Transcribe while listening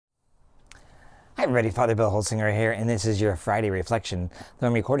Hi everybody, Father Bill Holsinger here, and this is your Friday reflection. Though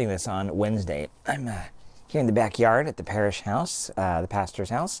I'm recording this on Wednesday. I'm here in the backyard at the parish house, the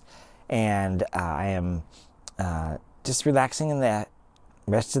pastor's house, and I am just relaxing in the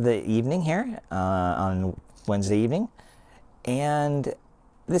rest of the evening here on Wednesday evening. And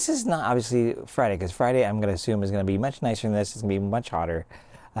this is not obviously Friday, because Friday I'm going to assume is going to be much nicer than this. It's going to be much hotter.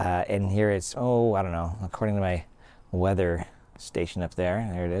 And here it's, I don't know, according to my weather station up there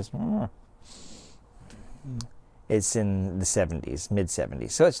it is. It's in the 70s, mid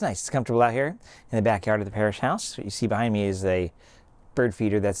 70s. So it's nice. It's comfortable out here in the backyard of the parish house. What you see behind me is a bird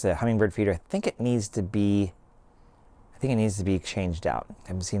feeder. That's a hummingbird feeder. I think it needs to be changed out. I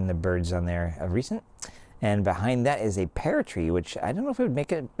haven't seen the birds on there of recent. And behind that is a pear tree, which I don't know if it would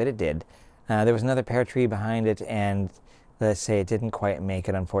make it, but it did. There was another pear tree behind it, and let's say it didn't quite make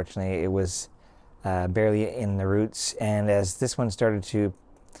it, unfortunately. It was barely in the roots. And as this one started to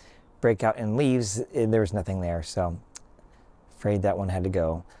break out in leaves, there was nothing there, so afraid that one had to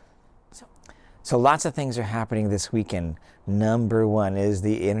go. So lots of things are happening this weekend. Number one is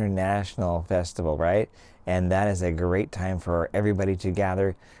the International Festival, right? And that is a great time for everybody to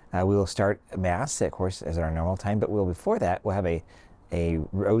gather. We will start Mass, of course, as our normal time, but before that, we'll have a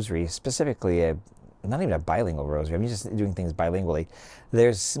rosary, specifically not even a bilingual rosary. I'm just doing things bilingually.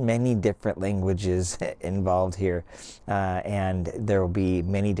 There's many different languages involved here, and there will be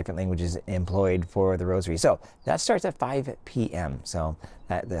many different languages employed for the rosary. So that starts at 5 p.m. So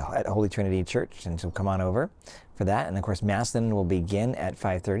at Holy Trinity Church, and so come on over for that. And of course, Mass then will begin at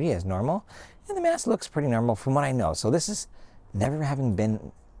 5:30 as normal, and the Mass looks pretty normal from what I know. So this is never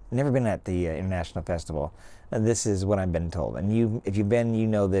been at the International Festival. This is what I've been told, and if you've been, you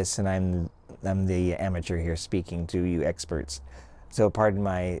know this, and I'm the amateur here speaking to you experts. So pardon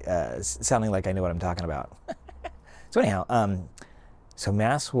my sounding like I know what I'm talking about. So anyhow, so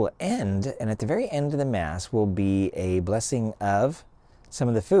Mass will end, and at the very end of the Mass will be a blessing of some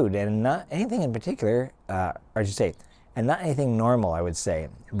of the food, and not anything in particular, and not anything normal, I would say.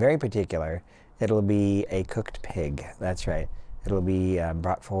 Very particular. It'll be a cooked pig. That's right. It'll be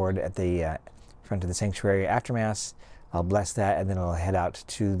brought forward at the front of the sanctuary after Mass. I'll bless that, and then I'll head out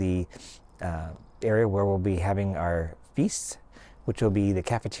to the area where we'll be having our feasts, which will be the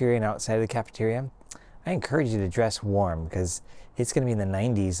cafeteria, and outside of the cafeteria. I encourage you to dress warm, because it's going to be in the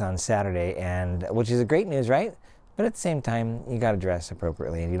 90s on Saturday, and which is a great news, right? But at the same time, you got to dress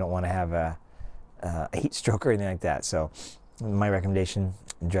appropriately, and you don't want to have a heat stroke or anything like that. So my recommendation,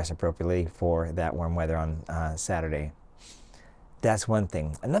 dress appropriately for that warm weather on Saturday. That's one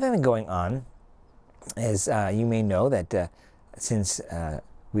thing. Another thing going on is you may know that since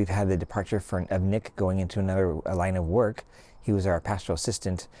we've had the departure of Nick going into another line of work, he was our pastoral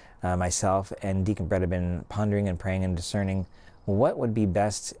assistant. Myself and Deacon Brett have been pondering and praying and discerning what would be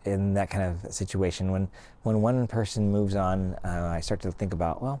best in that kind of situation. When one person moves on, I start to think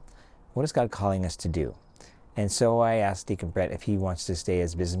about, well, what is God calling us to do? And so I asked Deacon Brett if he wants to stay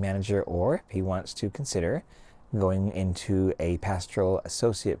as business manager, or if he wants to consider going into a pastoral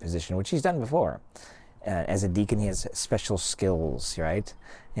associate position, which he's done before. As a deacon, he has special skills, right?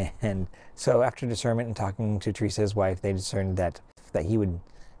 And so after discernment and talking to Teresa's wife, they discerned that he would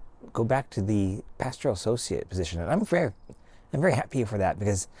go back to the pastoral associate position. And I'm very happy for that,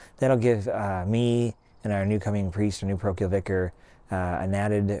 because that'll give me and our new coming priest, our new parochial vicar, an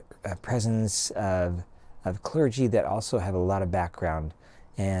added presence of clergy that also have a lot of background.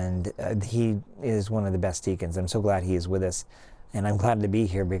 And he is one of the best deacons. I'm so glad he is with us, and I'm glad to be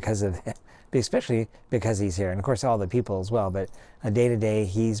here because of it, especially because he's here, and of course all the people as well. But day to day,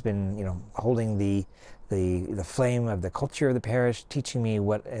 he's been, holding the flame of the culture of the parish, teaching me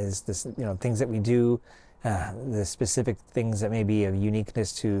what is this, things that we do, the specific things that may be of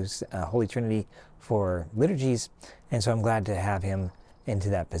uniqueness to Holy Trinity for liturgies. And so I'm glad to have him into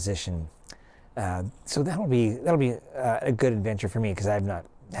that position. So that'll be a good adventure for me, because I've not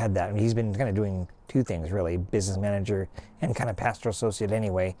had that. I mean, he's been kind of doing two things really: business manager and kind of pastoral associate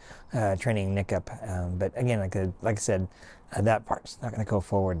anyway, training Nick up. But again, like I said, that part's not going to go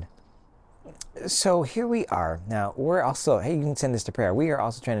forward. So here we are. Now we're also, hey, you can send this to prayer. We are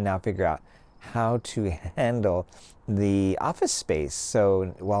also trying to now figure out how to handle the office space.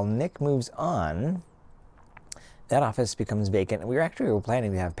 So while Nick moves on, that office becomes vacant. We were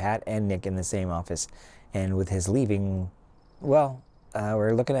planning to have Pat and Nick in the same office, and with his leaving, well,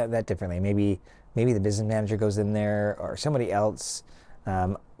 we're looking at that differently. Maybe the business manager goes in there, or somebody else.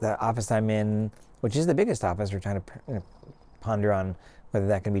 The office I'm in, which is the biggest office, we're trying to ponder on whether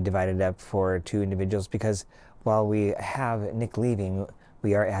that can be divided up for two individuals, because while we have Nick leaving,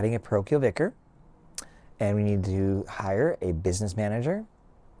 we are adding a parochial vicar, and we need to hire a business manager,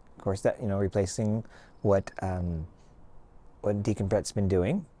 Of course, that, replacing what Deacon Brett's been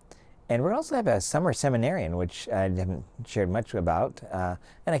doing. And we're also have a summer seminarian, which I haven't shared much about, and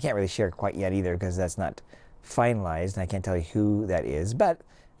I can't really share quite yet either because that's not finalized, and I can't tell you who that is. But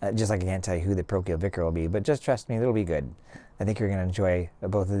just like I can't tell you who the parochial vicar will be, but just trust me, it'll be good. I think you're going to enjoy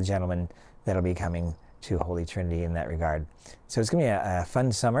both of the gentlemen that'll be coming to Holy Trinity in that regard. So it's going to be a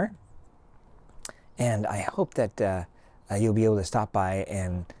fun summer, and I hope that you'll be able to stop by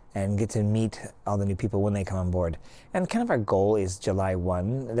and get to meet all the new people when they come on board. And kind of our goal is July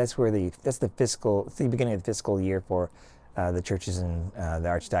 1. That's the beginning of the fiscal year for the churches in the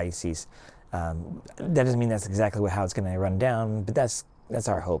Archdiocese. That doesn't mean that's exactly how it's going to run down, but that's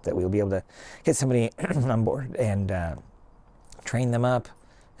our hope, that we'll be able to get somebody on board and train them up,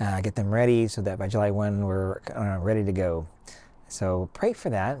 get them ready so that by July 1 we're ready to go. So pray for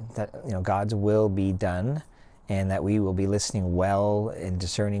that God's will be done, and that we will be listening well and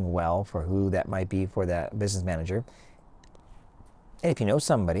discerning well for who that might be for that business manager. And if you know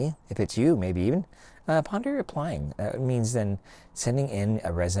somebody, if it's you, maybe even, ponder applying. It means then sending in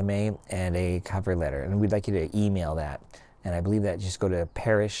a resume and a cover letter. And we'd like you to email that. And I believe that just go to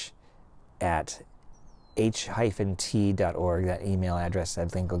parish@h-t.org, that email address, I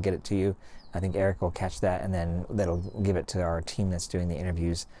think will get it to you. I think Eric will catch that, and then that'll give it to our team that's doing the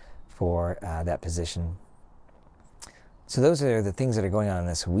interviews for that position. So those are the things that are going on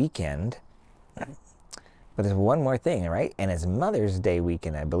this weekend. But there's one more thing, right? And it's Mother's Day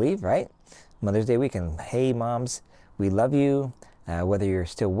weekend, I believe, right? Mother's Day weekend. Hey, moms, we love you. Whether you're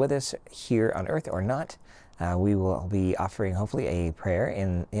still with us here on earth or not, we will be offering, hopefully, a prayer.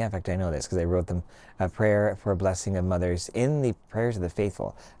 In fact, I know this because I wrote them, a prayer for a blessing of mothers in the prayers of the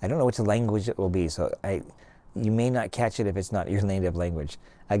faithful. I don't know which language it will be, so you may not catch it if it's not your native language.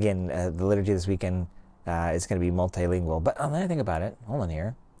 Again, the liturgy this weekend is going to be multilingual. But now I think about it, hold on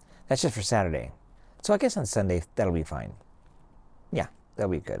here. That's just for Saturday. So I guess on Sunday, that'll be fine. Yeah,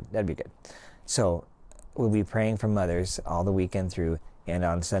 that'll be good. That'd be good. So we'll be praying for mothers all the weekend through. And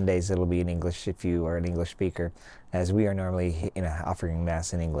on Sundays, it'll be in English if you are an English speaker, as we are normally offering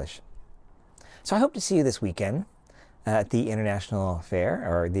Mass in English. So I hope to see you this weekend at the International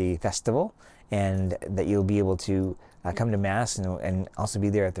Fair, or the festival, and that you'll be able to come to Mass and also be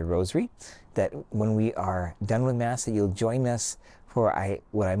there at the Rosary. That when we are done with Mass, that you'll join us for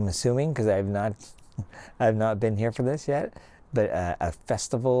what I'm assuming, because I've not been here for this yet, but a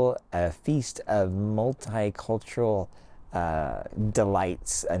festival, a feast of multicultural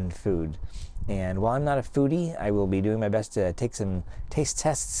delights and food. And while I'm not a foodie, I will be doing my best to take some taste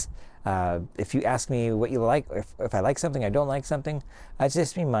tests. If you ask me what you like, if I like something, I don't like something,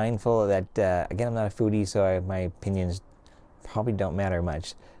 just be mindful that, again, I'm not a foodie, so my opinions probably don't matter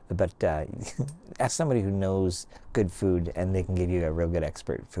much. But ask somebody who knows good food, and they can give you a real good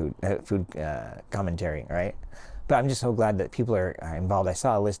expert food commentary, right? But I'm just so glad that people are involved. I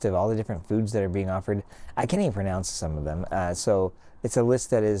saw a list of all the different foods that are being offered. I can't even pronounce some of them. So it's a list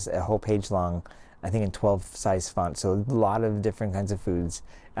that is a whole page long, I think in 12 size font. So a lot of different kinds of foods.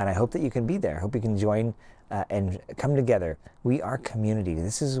 And I hope that you can be there. I hope you can join and come together. We are community.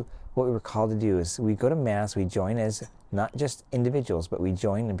 This is what we were called to do, is we go to Mass, we join as not just individuals, but we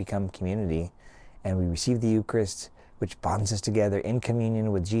join and become community. And we receive the Eucharist, which bonds us together in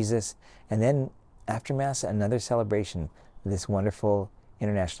communion with Jesus. And then after Mass, another celebration of this wonderful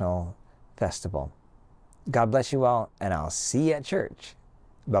international festival. God bless you all, and I'll see you at church.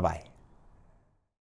 Bye-bye.